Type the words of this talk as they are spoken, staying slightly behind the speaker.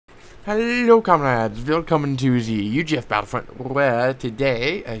Hello comrades, welcome to the UGF Battlefront, where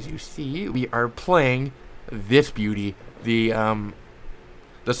today, as you see, we are playing this beauty, the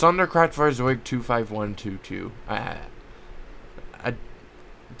Sonderkraftfahrzeug 25122. I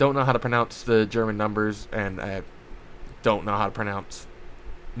don't know how to pronounce the German numbers, and I don't know how to pronounce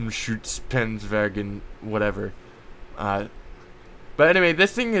Schutzpenswagen, whatever. But anyway,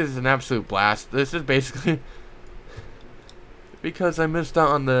 this thing is an absolute blast. This is basically... because I missed out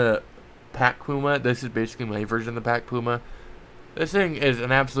on the Pack Puma, this is basically my version of the Pack Puma. This thing is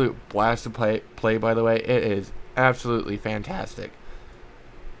an absolute blast to play, by the way. It is absolutely fantastic.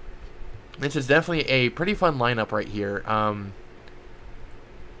 This is definitely a pretty fun lineup right here. I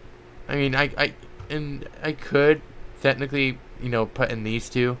mean, I could technically, you know, put in these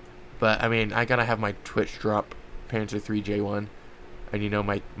two, but I mean, I gotta have my Twitch drop Panzer 3J1, and you know,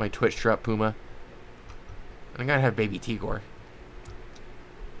 my Twitch drop Puma. I gotta have Baby Tigor.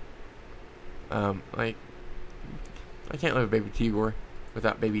 Like, I can't live with Baby Tigor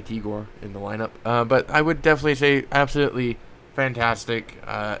without Baby Tigor in the lineup. But I would definitely say absolutely fantastic,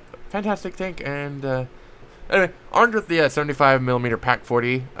 fantastic tank. And anyway, armed with the 75mm Pack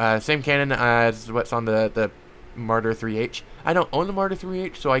 40, same cannon as what's on the Marder 3H. I don't own the Marder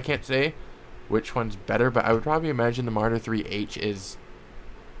 3H, so I can't say which one's better. But I would probably imagine the Marder 3H is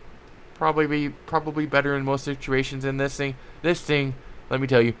probably better in most situations than this thing. This thing, let me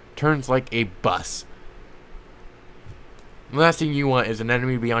tell you, turns like a bus. The last thing you want is an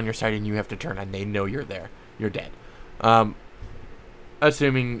enemy to be on your side and you have to turn and they know you're there. You're dead.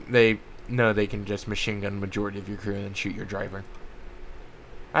 Assuming they know they can just machine gun the majority of your crew and then shoot your driver.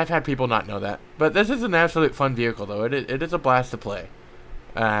 I've had people not know that. But this is an absolute fun vehicle, though. It is a blast to play.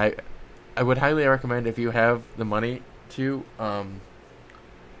 I would highly recommend, if you have the money to, and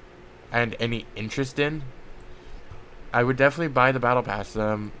any interest in, I would definitely buy the battle pass.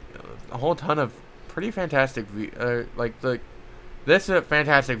 A whole ton of pretty fantastic, this is a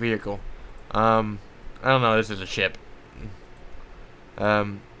fantastic vehicle. I don't know, this is a ship.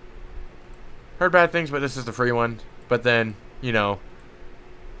 Heard bad things, but this is the free one. But then, you know,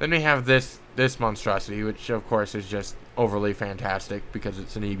 then we have this monstrosity, which of course is just overly fantastic because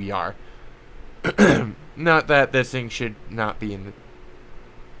it's an EBR. Not that this thing should not be in the...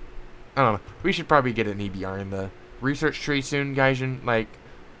 I don't know. We should probably get an EBR in the research tree soon, guys. Like,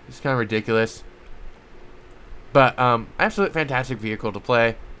 it's kind of ridiculous. But absolute fantastic vehicle to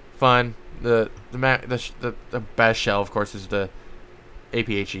play. Fun. The best shell, of course, is the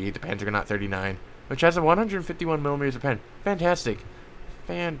APHE, the Panzergranat 39, which has a 151mm of pen. Fantastic.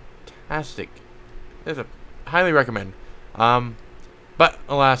 Fantastic. It's a highly recommend. But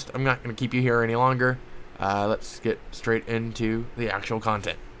alas, I'm not going to keep you here any longer. Let's get straight into the actual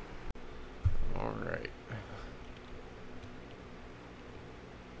content. Alright.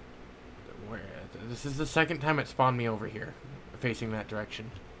 This is the second time it spawned me over here, facing that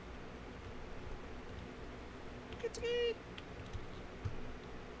direction.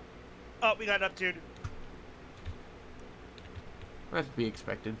 Oh, we got up, dude. That's to be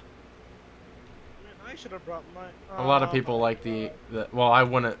expected. Man, I should have brought my... A lot of people like the well, I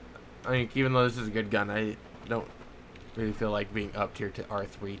wouldn't... I mean, even though this is a good gun, I don't really feel like being up tier to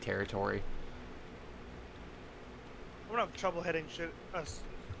R3 territory. We're gonna have trouble hitting shit.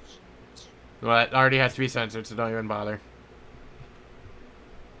 Well, it already has to be censored, so don't even bother.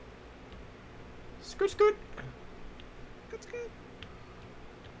 Scoot, scoot. That's good.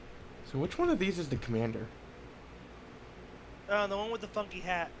 So which one of these is the commander? The one with the funky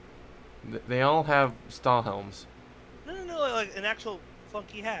hat. They all have Stahlhelms. No, like an actual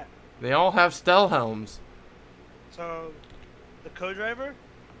funky hat. They all have Stahlhelms. So, the co-driver?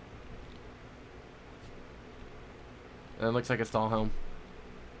 That looks like a Stahlhelm.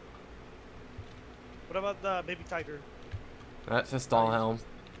 What about the baby tiger? That's a Stahlhelm.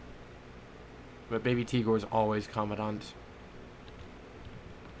 But Baby Tigor is always Commandant.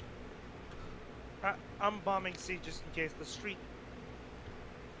 I'm bombing C just in case. The street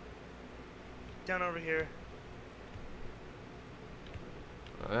down over here.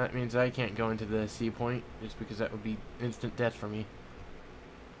 That means I can't go into the C point, just because that would be instant death for me.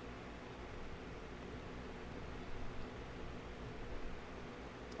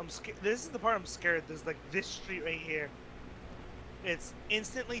 I'm scared. This is the part I'm scared. There's like this street right here. It's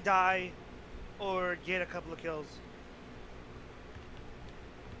instantly die or get a couple of kills.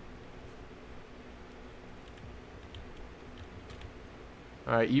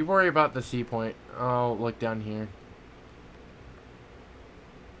 Alright, you worry about the C point. I'll look down here.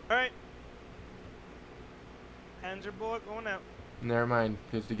 Alright. Panzer boy going out. Never mind,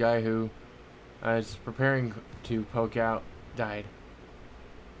 because the guy who is preparing to poke out died.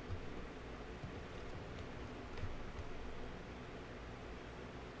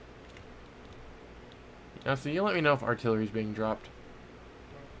 Now, so you let me know if artillery's being dropped.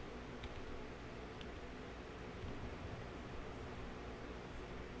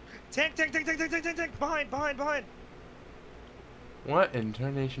 Tank, tank, tank, tank, tank, tank, tank, tank! Behind, behind, behind! What in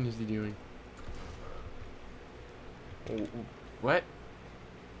tarnation is he doing? What?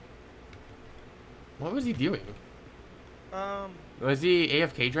 What was he doing? Was he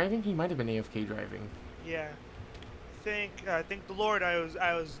AFK driving? He might have been AFK driving. Yeah. I think the Lord I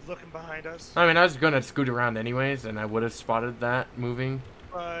was looking behind us. I mean, I was gonna scoot around anyways, and I would have spotted that moving.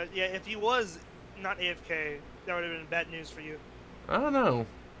 Yeah, if he was not AFK, that would have been bad news for you. I don't know.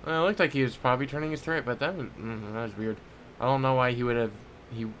 Well, it looked like he was probably turning his turret, but that was weird. I don't know why he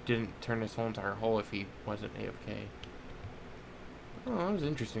didn't turn his whole entire hull if he wasn't AFK. Oh, that was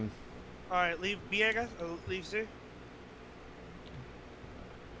interesting. Alright, leave B, I guess? Leave C?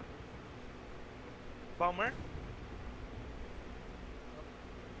 Bomb where?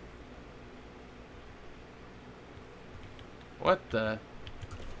 What the?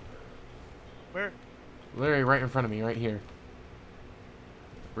 Where? Literally right in front of me, right here.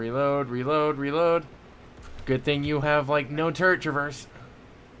 Reload, reload, reload. Good thing you have, like, no turret traverse.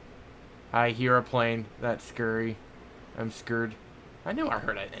 I hear a plane. That's scary. I'm scared. I knew I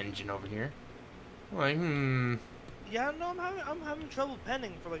heard an engine over here. I'm like, Yeah, no, I'm having trouble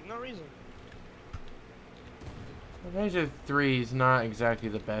penning for, like, no reason. Laser 3 is not exactly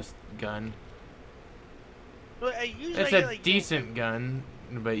the best gun. But I usually It's get, a like, decent gun,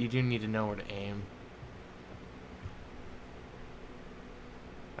 but you do need to know where to aim.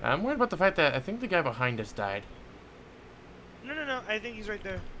 I'm worried about the fact that I think the guy behind us died. No, I think he's right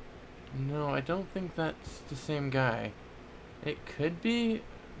there. No, I don't think that's the same guy. It could be.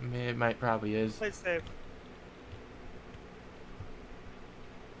 It probably is. Play safe.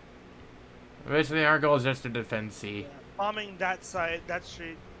 Basically, our goal is just to defend C. Yeah. Bombing that side, that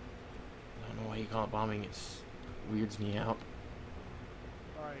street. I don't know why you call it bombing. It weirds me out.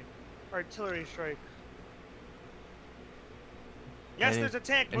 Alright. Artillery strike. Yes, Any- there's a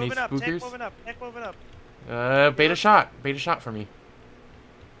tank any moving up. Tank spookers? moving up. Tank moving up. Beta shot. Beta shot for me.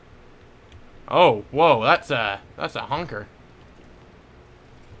 Oh, whoa, that's a honker.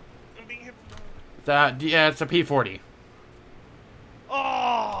 I'm being hit from Yeah, it's a P40.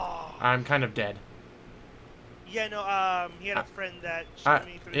 Oh! I'm kind of dead. Yeah, no, he had a friend that shot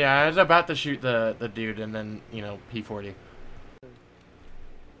me through Yeah, I was about to shoot the dude, and then, you know, P40.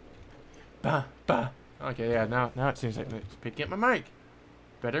 Bah, bah. Okay, yeah, now it seems like it's picking up my mic.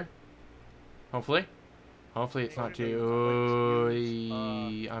 Better? Hopefully? Hopefully it's not too...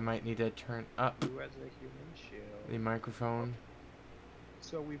 I might need to turn up Who has a human shield? the microphone.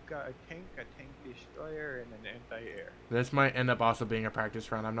 So we've got a tank destroyer, and an anti-air. This might end up also being a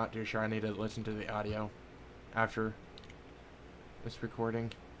practice run. I'm not too sure. I need to listen to the audio after this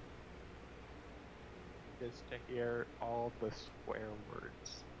recording. Just to hear all the swear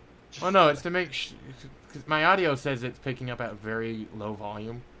words. Oh no, it's to make because my audio says it's picking up at a very low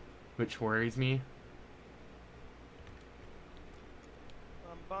volume, which worries me.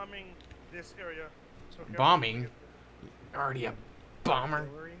 I'm bombing this area. So Bombing? Already a bomber?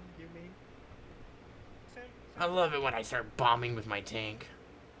 Artillery, you mean? I love it when I start bombing with my tank.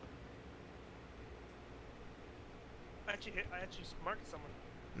 I actually marked someone.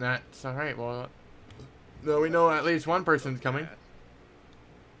 That's alright, well... No, we know at least one person's coming.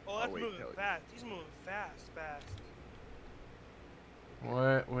 Oh, that's wait, moving no. fast. He's moving fast.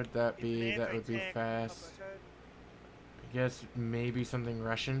 What would that He's an be? That would be anti-tank fast. up ahead. I guess maybe something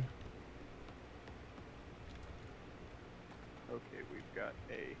Russian. Okay, we've got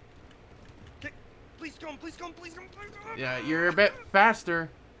a... Please come, please come, please come, please come. Yeah, you're a bit faster.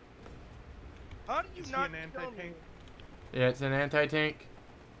 How did you Is he not an kill me? anti-tank? Yeah, it's an anti-tank.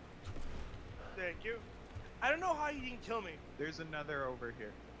 Thank you. I don't know how you didn't kill me. There's another over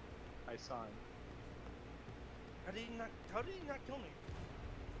here. I saw him. How did he not kill me?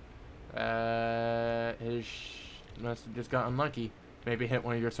 His must have just got unlucky. Maybe hit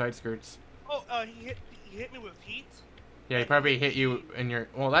one of your side skirts. Oh, he hit me with heat. Yeah, he probably hit you in your...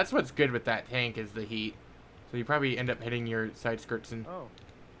 Well, that's what's good with that tank is the heat. So you probably end up hitting your side skirts and... Oh.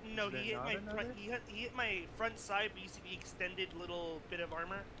 No, Is he there hit my not front. another? He hit my front side. Basically, extended little bit of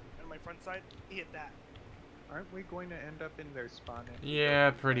armor on my front side. He hit that. Aren't we going to end up in their spawn? Yeah,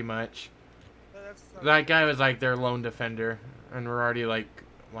 pretty much. That's That guy was like their lone defender. And we're already like,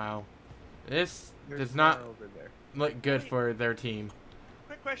 wow. This There's does not more over there. look good for their team.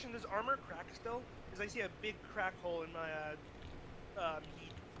 Quick question: does armor crack still? Because I see a big crack hole in my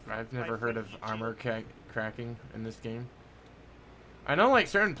heat. I've never My heard of front armor cracking in this game. I know like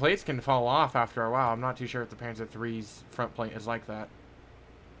certain plates can fall off after a while. I'm not too sure if the Panzer III's front plate is like that.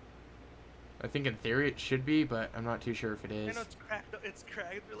 I think in theory it should be, but I'm not too sure if it I is. know it's cracked. It's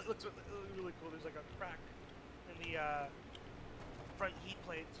cracked. It really looks really cool. There's like a crack in the front heat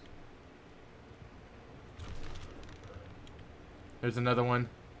plates. There's another one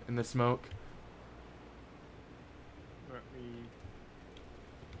in the smoke. Let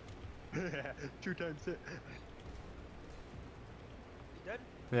me. 2 times hit. He's dead?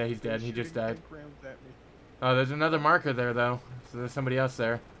 Yeah, he's dead. He just died. Tank rounds at me. Oh, there's another marker there though. So there's somebody else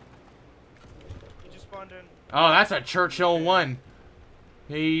there. He just spawned in. Oh, that's a Churchill 1.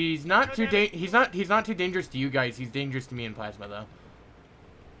 He's not No too damage. he's not too dangerous to you guys. He's dangerous to me in plasma though.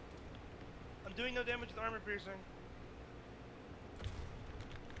 I'm doing no damage with armor piercing.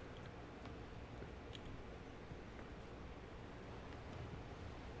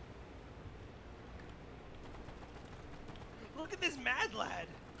 Look at this mad lad.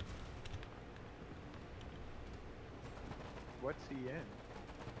 What's he in?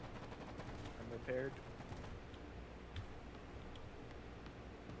 I'm repaired.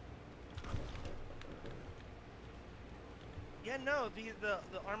 Yeah, no, the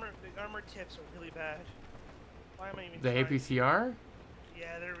armor tips are really bad. Why am I even The trying? APCR?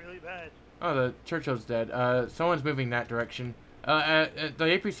 Yeah, they're really bad. Oh, the Churchill's dead. Someone's moving that direction. The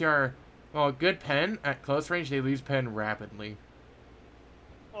APCR, well, good pen. At close range, they lose pen rapidly.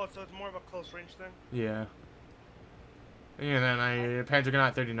 Oh, so it's more of a close range thing? Yeah. And then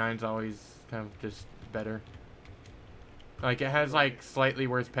Panzergranat 39 is always kind of just better. Like, it has, like, slightly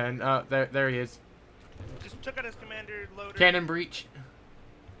worse pen. Oh, there he is. Just took out his commander loader. Cannon breach.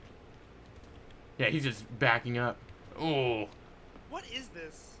 Yeah, he's just backing up. Oh. What is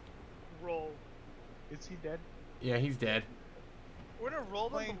this roll? Is he dead? Yeah, he's dead. We're gonna roll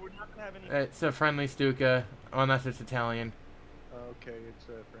them, Plane. but we're not gonna have any. It's a friendly Stuka, unless it's Italian. Okay, it's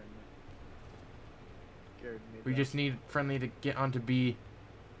a friendly. Scared me. We back. just need friendly to get onto B.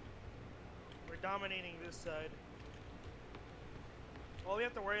 We're dominating this side. All we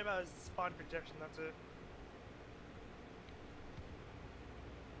have to worry about is spawn protection. That's it.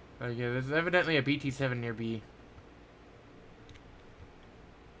 Okay, there's evidently a BT-7 near B.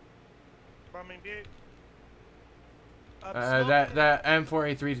 Bombing B. That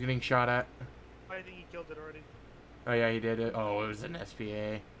M4A3 is getting shot at. I think he killed it already. Oh yeah, he did it. Oh, it was an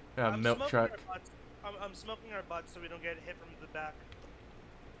SPA. I'm Milk smoking truck. our butts. I'm smoking our butts so we don't get hit from the back.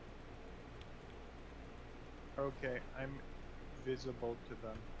 Okay, I'm visible to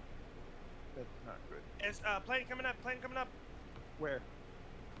them. That's not good. It's plane coming up. Plane coming up. Where?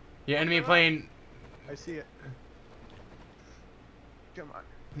 Yeah, enemy plane. I see it. Come on.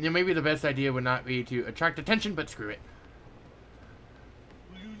 Yeah, maybe the best idea would not be to attract attention, but screw it.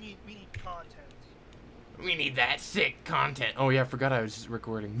 We need content. We need that sick content. Oh yeah, I forgot I was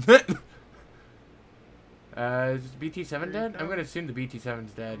recording. Is BT-7 Here he dead? I'm comes. gonna assume the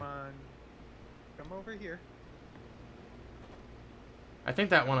BT-7's dead. Come on. Come over here. I think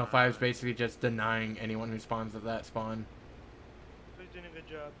that 105 is basically just denying anyone who spawns at that spawn. So he's doing a good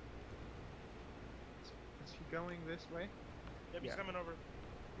job. Is he going this way? Yep, he's Yeah. coming over.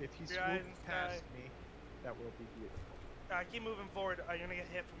 If he Your eyes in swoops the past sky. me, that will be beautiful. Keep moving forward. You're gonna get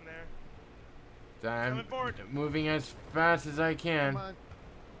hit from there. I'm Coming forward. moving as fast as I can. Come on.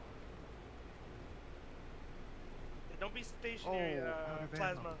 Don't be stationary, Oh, out of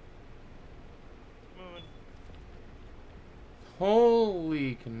plasma. ammo. Keep moving.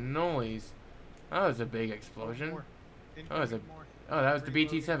 Holy cannolis. That was a big More. explosion. Incoming Oh, that was a- more. Oh, that was the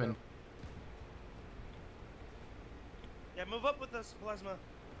Reloading, BT-7. go. Yeah, move up with us, plasma.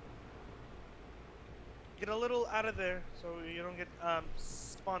 Get a little out of there so you don't get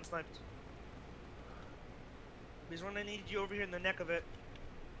spawn sniped. Because we're gonna need you over here in the neck of it.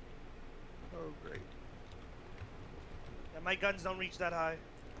 Oh, great. Yeah, my guns don't reach that high.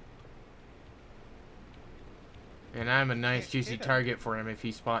 And I'm a nice Hit juicy him. target for him if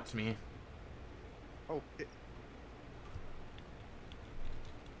he spots me. Oh, hit.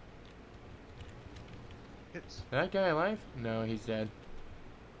 Hits. Is that guy alive? No, he's dead.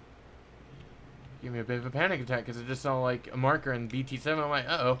 Give me a bit of a panic attack because I just saw like a marker in BT-7. I'm like,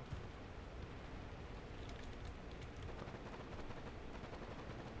 uh-oh.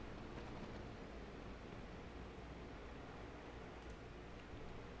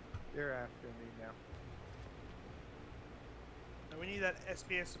 They're after me now. And we need that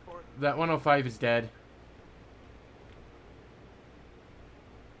SPS support. That 105 is dead.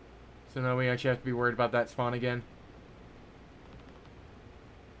 So now we actually have to be worried about that spawn again.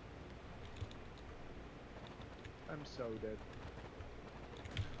 I'm so dead.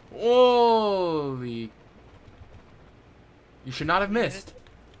 Holy. You should not have missed.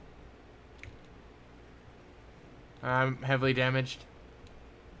 I'm heavily damaged.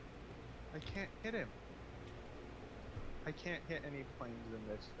 I can't hit him. I can't hit any planes in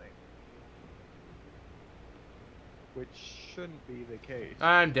this thing. Which shouldn't be the case.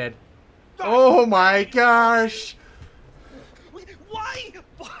 I'm dead. Oh my gosh! Why?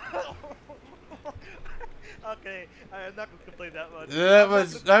 Okay, I'm not gonna complain that much.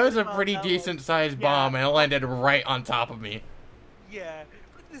 That was a pretty decent sized bomb, and it landed right on top of me. Yeah,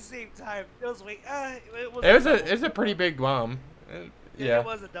 but at the same time, it was It was a pretty big bomb. Yeah. It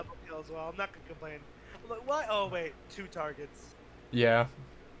was a double kill as well. I'm not gonna complain. Look, what? Oh wait, 2 targets. Yeah.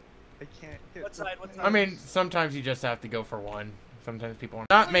 I can't hit. What side? What side? I mean, sometimes you just have to go for one. Sometimes people are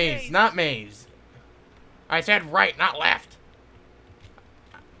not maze, not maze. I said right, not left.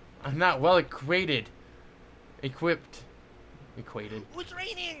 I'm not well equated. Equipped. Equated. Oh, it's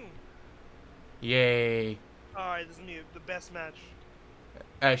raining! Yay. Alright, this is gonna be the best match.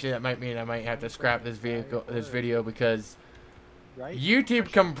 Actually, that might mean I might have to scrap this video because Right?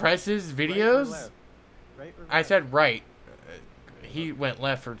 YouTube compresses videos. Right or I left? said right. He went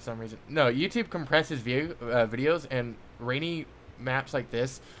left for some reason. No, YouTube compresses videos, and rainy maps like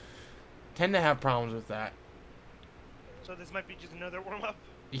this tend to have problems with that. So this might be just another warm-up.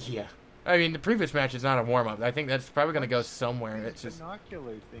 Yeah. I mean, the previous match is not a warm-up. I think that's probably going to go somewhere. It's just...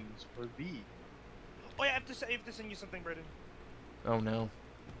 binocular things for V. Oh yeah, I have to send you something, Braden. Oh, no.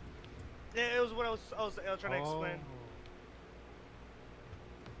 Yeah, it was what I was trying to explain.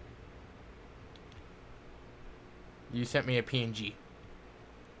 You sent me a PNG.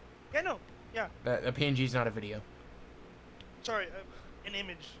 Yeah, no. Yeah. A PNG is not a video. Sorry, an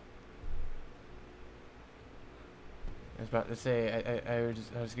image. I was about to say,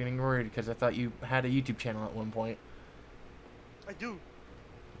 I was getting worried because I thought you had a YouTube channel at one point. I do.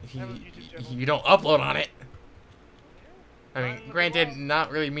 I have a YouTube channel. You don't upload on it. I Not mean, in the granted, blog.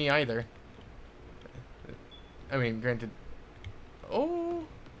 not really me either. I mean, granted. Oh.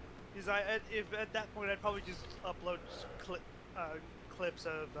 Because if at that point I'd probably just upload clips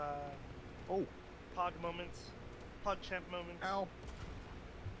of Pog moments, Pog champ moments. Ow.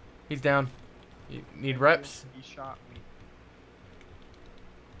 He's down. You need reps? He shot me.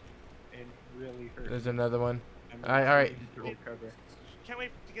 And really hurt. There's another one. I'm Alright. to recover. Can't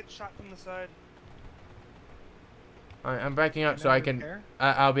wait to get shot from the side. Alright, I'm backing up Can so I I can. repair?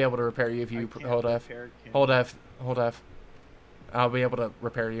 I'll be able to repair you if you I can't hold F. repair, can Hold I? F. Hold F. I'll be able to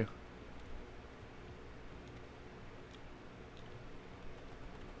repair you.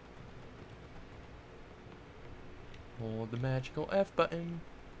 Hold the magical F button.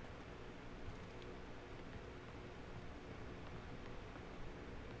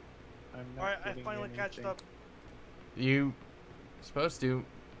 I'm not Alright, I getting finally catched anything. up. You supposed to,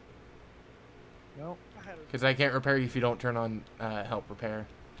 Nope. I had it. because I can't repair you if you don't turn on help repair.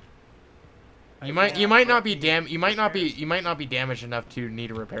 I You think might not let be me you might not be repair. damaged enough to need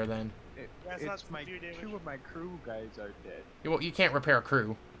a repair then. That's not It's my severe damage. 2 of my crew guys are dead. Well, you can't repair a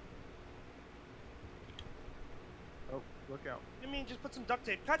crew. Oh, look out. I mean, just put some duct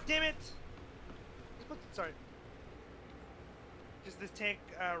tape. God damn it! Sorry. Just this tank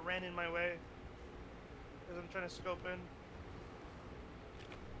ran in my way. As I'm trying to scope in.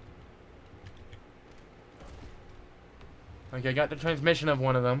 Okay, I got the transmission of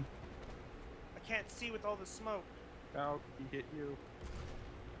one of them. I can't see with all the smoke. Ow, he hit you.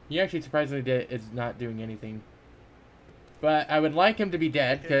 He actually surprisingly is not doing anything. But I would like him to be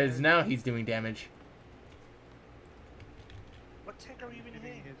dead, because now he's doing damage. What tank are we even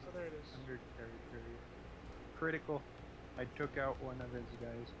hitting? His Oh, there it is. under territory. Critical. I took out one of his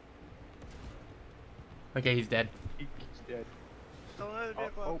guys. Okay, he's dead. He's dead. Still another Oh,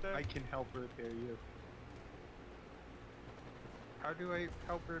 vehicle out there. I can help repair you. How do I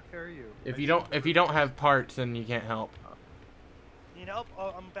help repair you? If I you should don't have parts, then you can't help. Need help?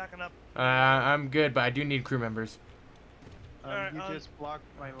 Oh, I'm backing up. I'm good, but I do need crew members. Alright, you just blocked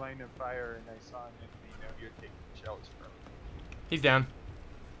my line of fire and I saw an enemy. Now you're taking shells from me. He's down.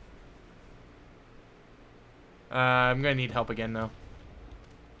 I'm gonna need help again though.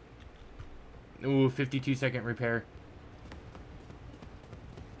 Ooh, 52-second repair.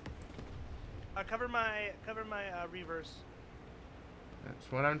 Cover my reverse.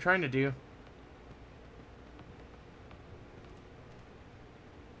 That's what I'm trying to do.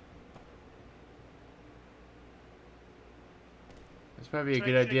 It's probably a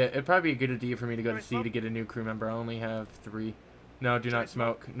good idea. It'd probably be a good idea for me to go to C to get a new crew member. I only have 3. No, do not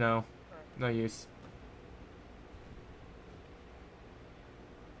smoke. No. No use.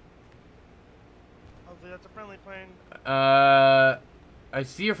 Hopefully that's a friendly plane. I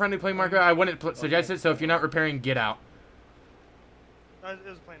see a friendly plane marker. I wouldn't suggest it, so if you're not repairing, get out. It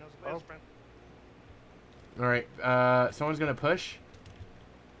was a plane. It was a friend. Alright, someone's gonna push.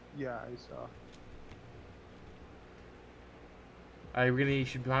 Yeah, I saw. I really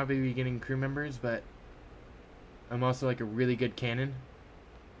should probably be getting crew members, but I'm also like a really good cannon.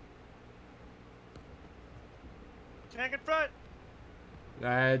 Tank in front.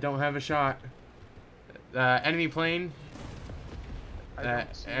 I don't have a shot. Enemy plane. I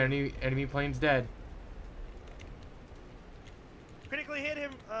don't see him. Enemy plane's dead. Critically hit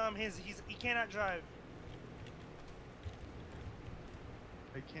him. He cannot drive.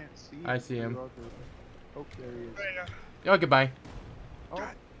 I can't see. I see him. Oh, there he is. There you go. Oh, goodbye. Oh.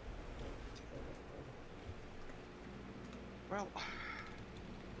 God. Well,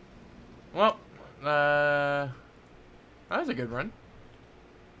 Well, that was a good run.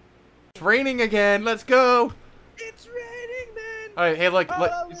 It's raining again. Let's go. It's raining, man. All right, hey, look.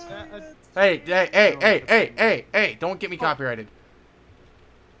 Oh, is that a... Hey, don't get me copyrighted.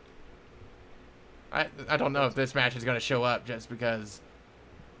 I don't know if this match is going to show up just because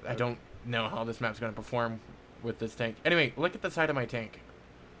I don't know how this map's going to perform with this tank. Anyway, look at the side of my tank.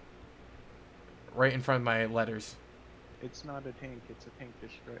 Right in front of my letters. It's not a tank, it's a tank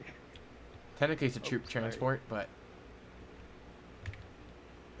destroyer. Technically it's a troop sorry. transport, but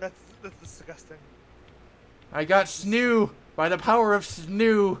That's disgusting. I got Snoo! By the power of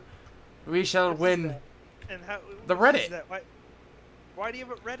Snoo, we shall win. And how? The what is Reddit. that? Why do you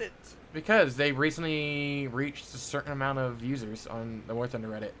have a Reddit? Because they recently reached a certain amount of users on the War Thunder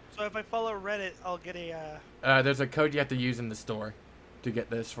Reddit. So if I follow Reddit, I'll get a There's a code you have to use in the store to get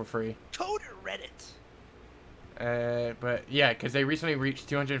this for free. code Reddit. But yeah, because they recently reached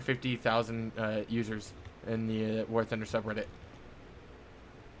 250,000 users in the War Thunder subreddit.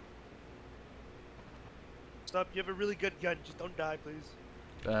 Stop! You have a really good gun. Just don't die,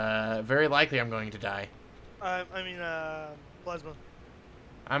 please. Very likely I'm going to die. I mean, plasma.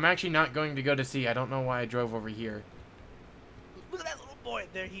 I'm actually not going to go to sea. I don't know why I drove over here. Look at that little boy.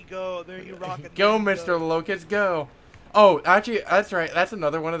 There he go. There he rocket. Go, Mr. Locust, go. Oh, actually, that's right. That's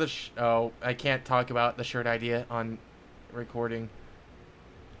another one of the oh, I can't talk about the shirt idea on recording.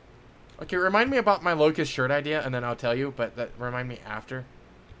 Okay, remind me about my Locust shirt idea, and then I'll tell you, but remind me after.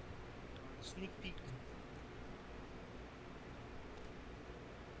 Sneak peek.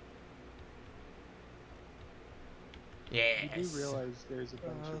 Yes. You do realize there's a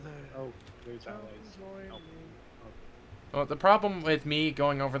bunch of... there. Oh, there's allies. Oh. Well, the problem with me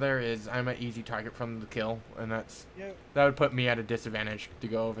going over there is I'm an easy target from the kill, and that would put me at a disadvantage to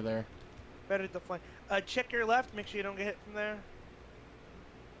go over there. Better to fly. Check your left. Make sure you don't get hit from there.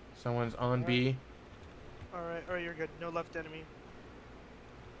 Someone's on B. Alright, or you're good. No left enemy.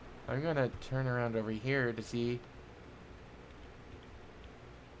 I'm gonna turn around over here to see.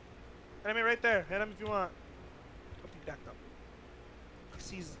 Enemy right there. Hit him if you want. Hope he backed up. He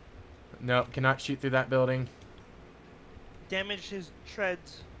sees No, cannot shoot through that building. damaged his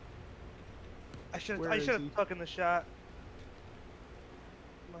treads. I should Where have is he? taken the shot.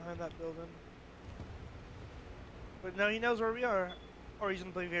 Behind that building. But now he knows where we are. Or he's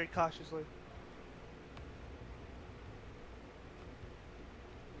gonna play very cautiously.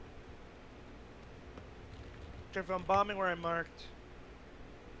 Careful, I'm bombing where I marked.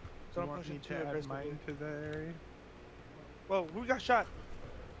 So You don't want push me it to too add aggressively. mine to the area? Whoa, who got shot?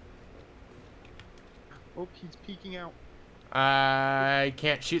 Oh, he's peeking out. I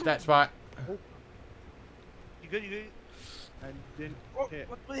can't shoot that spot. You good? You good? I didn't Oh, hit.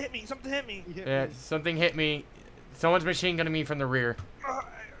 what hit me? Something hit me. He hit Yeah, me. something hit me. Someone's machine gunning me from the rear.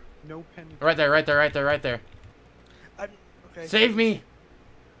 No pen. Right there, right there, right there, right there. I'm okay. Save me!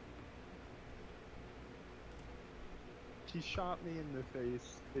 He shot me in the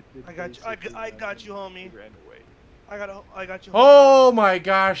face. It did I got you. basically I got nothing. you, homie. He ran away. I got you. Oh my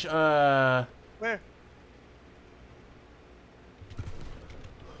gosh, Where?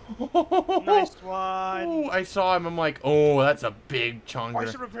 Nice one. Oh, I saw him. I'm like, oh, that's a big Oh, I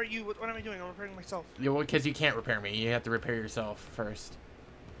chonger. should repair you. What am I doing? I'm repairing myself. Yeah, well, because you can't repair me. You have to repair yourself first.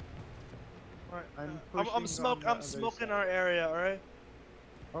 Alright. I'm I'm pushing on the other smoking side. our area. All right.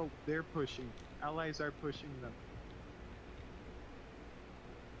 Oh, they're pushing. Allies are pushing them.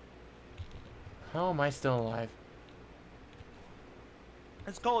 How am I still alive?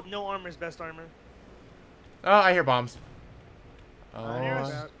 It's called no armor is best armor. Oh, I hear bombs. I hear us.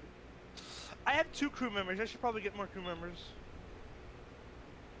 Oh, About- I have 2 crew members. I should probably get more crew members.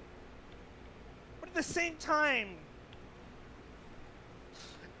 But at the same time,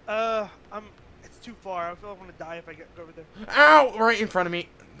 it's too far. I feel like I'm gonna die if I go over there. ow! Right in front of me.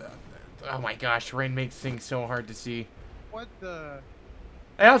 Oh my gosh, rain makes things so hard to see. What the?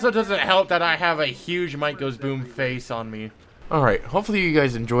 It also doesn't help that I have a huge Mike Goes Boom face on me. Alright, hopefully you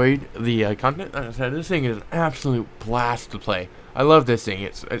guys enjoyed the content. As I said, this thing is an absolute blast to play. I love this thing.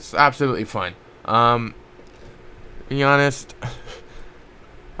 It's absolutely fun. Be honest,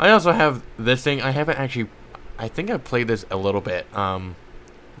 I also have this thing. I haven't actually, I think I've played this a little bit.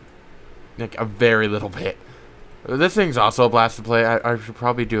 Like a very little bit. This thing's also a blast to play. I should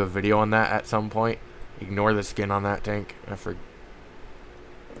probably do a video on that at some point. Ignore the skin on that tank.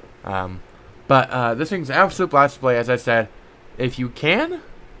 But this thing's an absolute blast to play, as I said. If you can,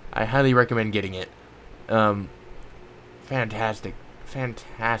 I highly recommend getting it. Fantastic.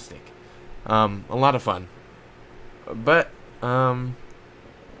 Fantastic. A lot of fun. But, not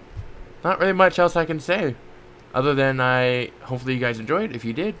really much else I can say. Other than hopefully you guys enjoyed. If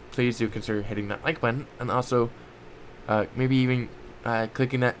you did, please do consider hitting that like button. And also, maybe even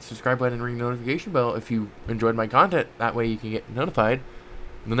clicking that subscribe button and ring the notification bell if you enjoyed my content. That way you can get notified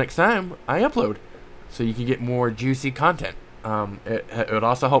the next time I upload. So you can get more juicy content. It would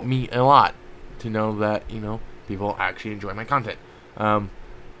also help me a lot to know that, you know, people actually enjoy my content. But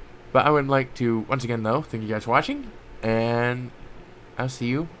I would like to, once again though, thank you guys for watching. And I'll see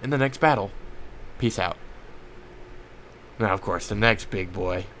you in the next battle. Peace out. Now, of course, the next big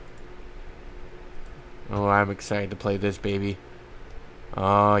boy. Oh, I'm excited to play this baby.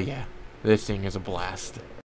 Oh, yeah. This thing is a blast.